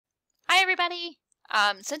everybody!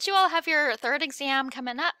 Since you all have your third exam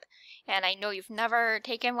coming up, and I know you've never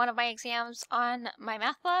taken one of my exams on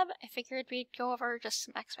MyMathLab, I figured we'd go over just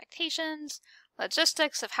some expectations,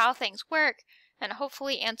 logistics of how things work, and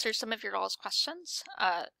hopefully answer some of your all's questions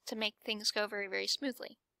to make things go very, very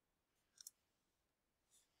smoothly.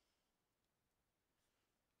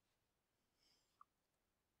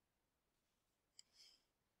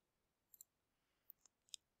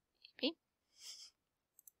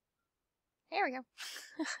 There we go.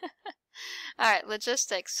 Alright,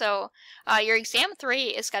 logistics. So, your exam 3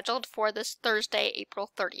 is scheduled for this Thursday,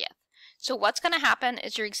 April 30th. So what's going to happen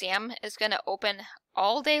is your exam is going to open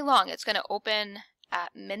all day long. It's going to open at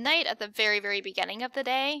midnight at the very, very beginning of the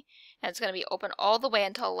day, and it's going to be open all the way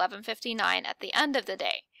until 11:59 at the end of the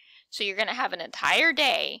day. So you're going to have an entire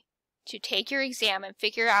day to take your exam and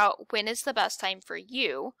figure out when is the best time for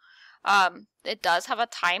you. It does have a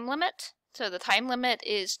time limit. So the time limit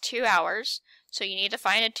is 2 hours, so you need to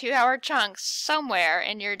find a 2-hour chunk somewhere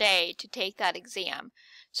in your day to take that exam.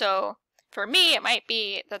 So for me, it might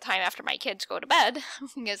be the time after my kids go to bed,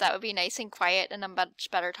 because that would be nice and quiet and a much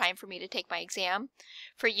better time for me to take my exam.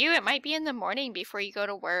 For you, it might be in the morning before you go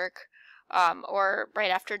to work, or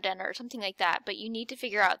right after dinner, or something like that, but you need to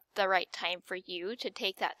figure out the right time for you to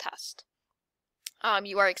take that test.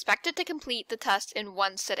 You are expected to complete the test in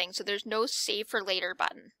one sitting, so there's no save for later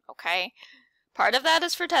button, okay? Part of that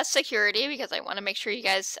is for test security, because I want to make sure you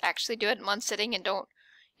guys actually do it in one sitting and don't,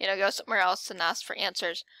 go somewhere else and ask for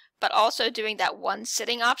answers. But also doing that one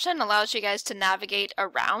sitting option allows you guys to navigate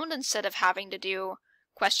around instead of having to do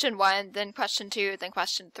question 1, then question 2, then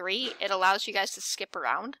question 3. It allows you guys to skip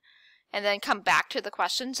around and then come back to the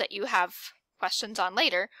questions that you have questions on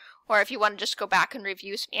later. Or if you want to just go back and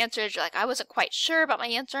review some answers, you're like, I wasn't quite sure about my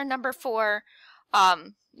answer on number 4,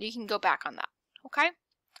 you can go back on that, okay?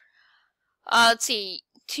 Let's see,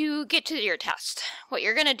 to get to your test, what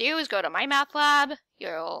you're going to do is go to MyMathLab,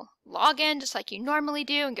 you'll log in just like you normally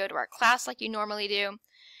do and go to our class like you normally do.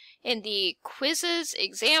 In the Quizzes,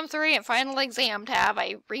 Exam 3, and Final Exam tab,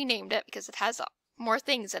 I renamed it because it has more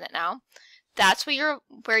things in it now, that's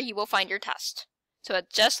where you will find your test. So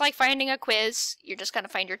it's just like finding a quiz, you're just going to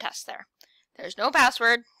find your test there. There's no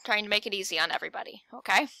password, trying to make it easy on everybody,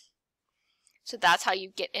 okay? So that's how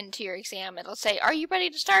you get into your exam. It'll say, are you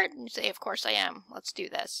ready to start? And you say, of course I am, let's do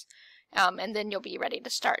this. And then you'll be ready to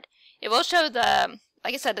start. It will show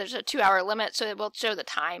like I said, there's a 2-hour limit, so it will show the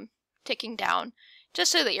time ticking down,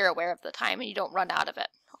 just so that you're aware of the time and you don't run out of it,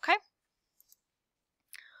 okay?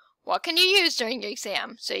 What can you use during your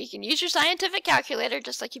exam? So you can use your scientific calculator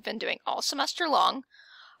just like you've been doing all semester long.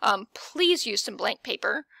 Please use some blank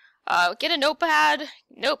paper. Get a notepad,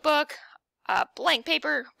 notebook, blank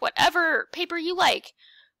paper, whatever paper you like,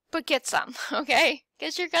 but get some, okay?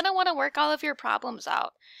 Because you're going to want to work all of your problems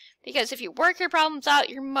out. Because if you work your problems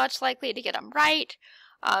out, you're much likely to get them right.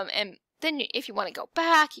 And then if you want to go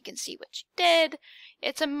back, you can see what you did.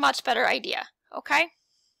 It's a much better idea, okay?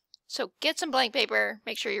 So get some blank paper,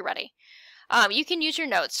 make sure you're ready. You can use your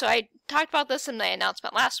notes. So I talked about this in the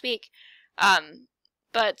announcement last week.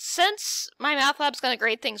 But since MyMathLab's going to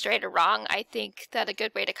grade things right or wrong, I think that a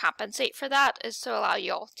good way to compensate for that is to allow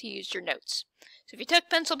you all to use your notes. So if you took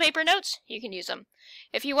pencil paper notes, you can use them.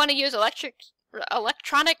 If you want to use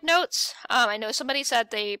electronic notes, I know somebody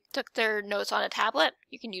said they took their notes on a tablet,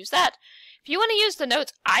 you can use that. If you want to use the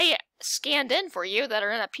notes I scanned in for you that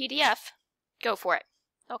are in a PDF, go for it.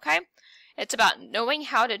 Okay? It's about knowing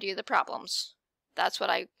how to do the problems. That's what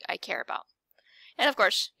I care about. And of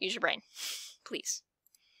course, use your brain. Please.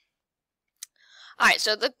 Alright,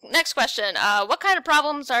 so the next question, what kind of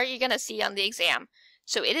problems are you going to see on the exam?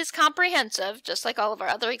 So it is comprehensive, just like all of our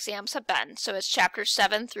other exams have been. So it's chapters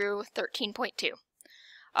 7 through 13.2.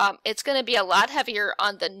 It's going to be a lot heavier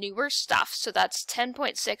on the newer stuff, so that's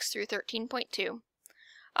 10.6 through 13.2.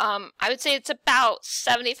 I would say it's about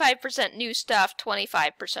 75% new stuff,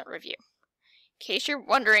 25% review. In case you're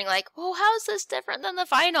wondering, like, well, how is this different than the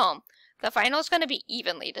final? The final is going to be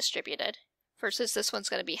evenly distributed, versus this one's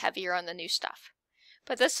going to be heavier on the new stuff.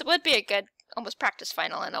 But this would be a good, almost practice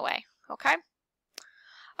final in a way, okay?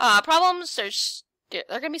 Problems, they're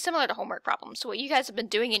going to be similar to homework problems. So what you guys have been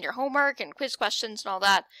doing in your homework and quiz questions and all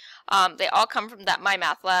that, they all come from that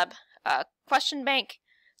MyMathLab question bank.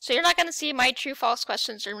 So you're not going to see my true-false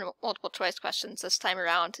questions or multiple choice questions this time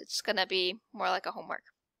around. It's going to be more like a homework.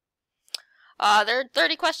 There are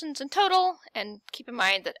 30 questions in total, and keep in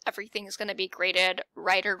mind that everything is going to be graded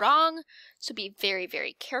right or wrong, so be very,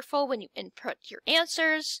 very careful when you input your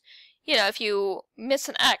answers. If you miss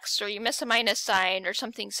an X or you miss a minus sign or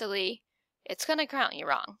something silly, it's going to count you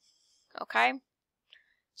wrong, okay?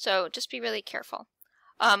 So just be really careful.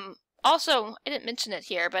 Also, I didn't mention it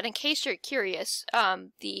here, but in case you're curious,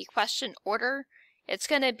 the question order, it's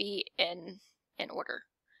going to be in order.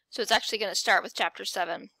 So it's actually going to start with chapter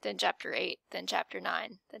 7, then chapter 8, then chapter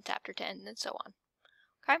 9, then chapter 10, and so on.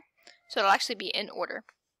 Okay? So it'll actually be in order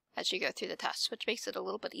as you go through the test, which makes it a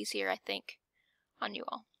little bit easier, I think, on you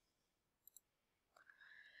all.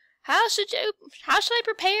 How should I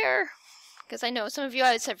prepare? Because I know some of you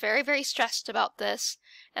guys are very, very stressed about this,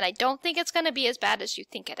 and I don't think it's going to be as bad as you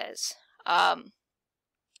think it is.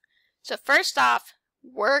 So first off,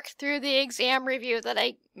 work through the exam review that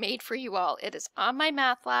I made for you all. It is on my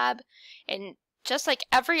math lab, and just like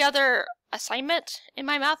every other assignment in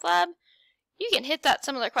my math lab, you can hit that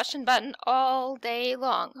similar question button all day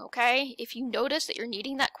long, okay? If you notice that you're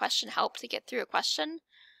needing that question help to get through a question,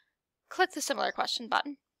 click the similar question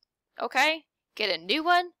button, okay? Get a new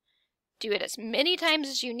one. Do it as many times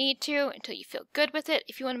as you need to until you feel good with it.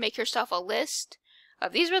 If you want to make yourself a list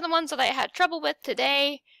of these were the ones that I had trouble with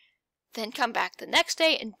today, then come back the next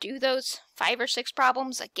day and do those 5 or 6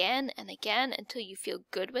 problems again and again until you feel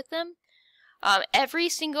good with them. Every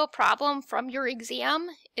single problem from your exam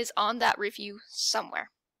is on that review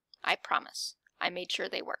somewhere. I promise. I made sure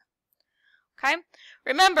they were. Okay?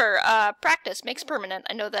 Remember, practice makes permanent.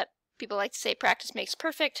 I know that people like to say practice makes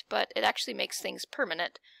perfect, but it actually makes things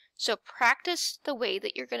permanent. So practice the way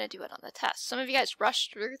that you're going to do it on the test. Some of you guys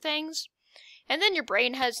rush through things, and then your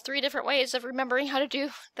brain has 3 different ways of remembering how to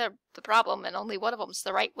do the problem, and only one of them is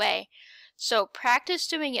the right way. So practice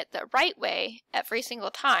doing it the right way every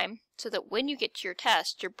single time so that when you get to your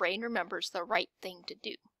test, your brain remembers the right thing to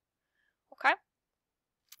do. Okay?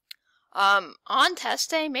 On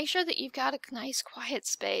test day, make sure that you've got a nice quiet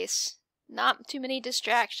space. Not too many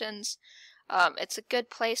distractions. It's a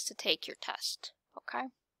good place to take your test. Okay?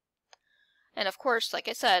 And of course, like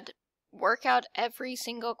I said, work out every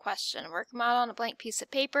single question. Work them out on a blank piece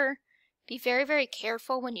of paper. Be very, very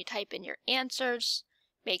careful when you type in your answers.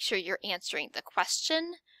 Make sure you're answering the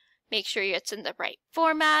question. Make sure it's in the right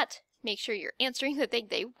format. Make sure you're answering the thing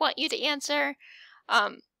they want you to answer.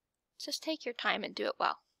 Just take your time and do it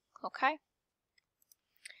well. Okay?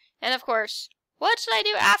 And of course, what should I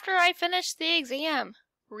do after I finish the exam?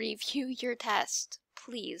 Review your test,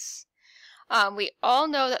 please. We all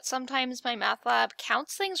know that sometimes my math lab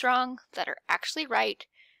counts things wrong that are actually right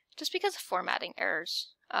just because of formatting errors.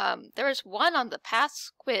 There was one on the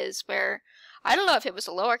past quiz where I don't know if it was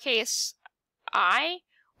a lowercase I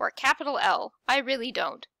or a capital L. I really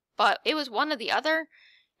don't. But it was one or the other,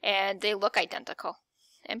 and they look identical.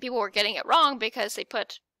 And people were getting it wrong because they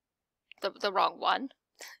put the wrong one.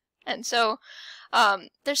 And so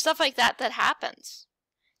there's stuff like that that happens.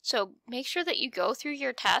 So make sure that you go through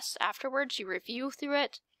your tests afterwards, you review through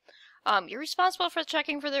it. You're responsible for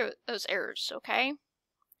checking for those errors, okay?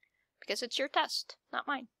 Because it's your test, not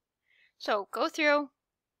mine. So go through,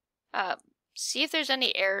 see if there's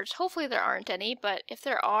any errors. Hopefully there aren't any, but if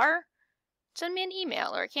there are, send me an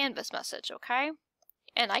email or a Canvas message, okay?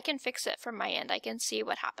 And I can fix it from my end. I can see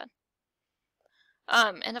what happened.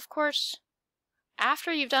 And of course,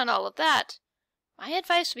 after you've done all of that, my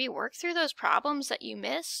advice would be work through those problems that you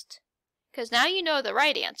missed, because now you know the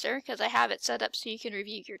right answer, because I have it set up so you can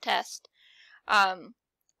review your test.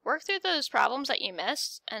 Work through those problems that you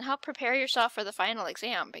missed and help prepare yourself for the final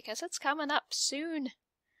exam, because it's coming up soon.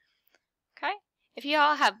 Okay? If you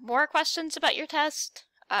all have more questions about your test,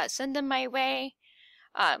 send them my way.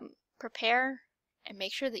 Prepare and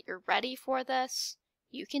make sure that you're ready for this.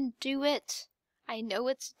 You can do it. I know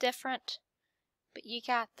it's different, but you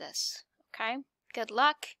got this. Okay? Good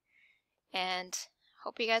luck, and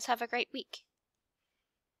hope you guys have a great week.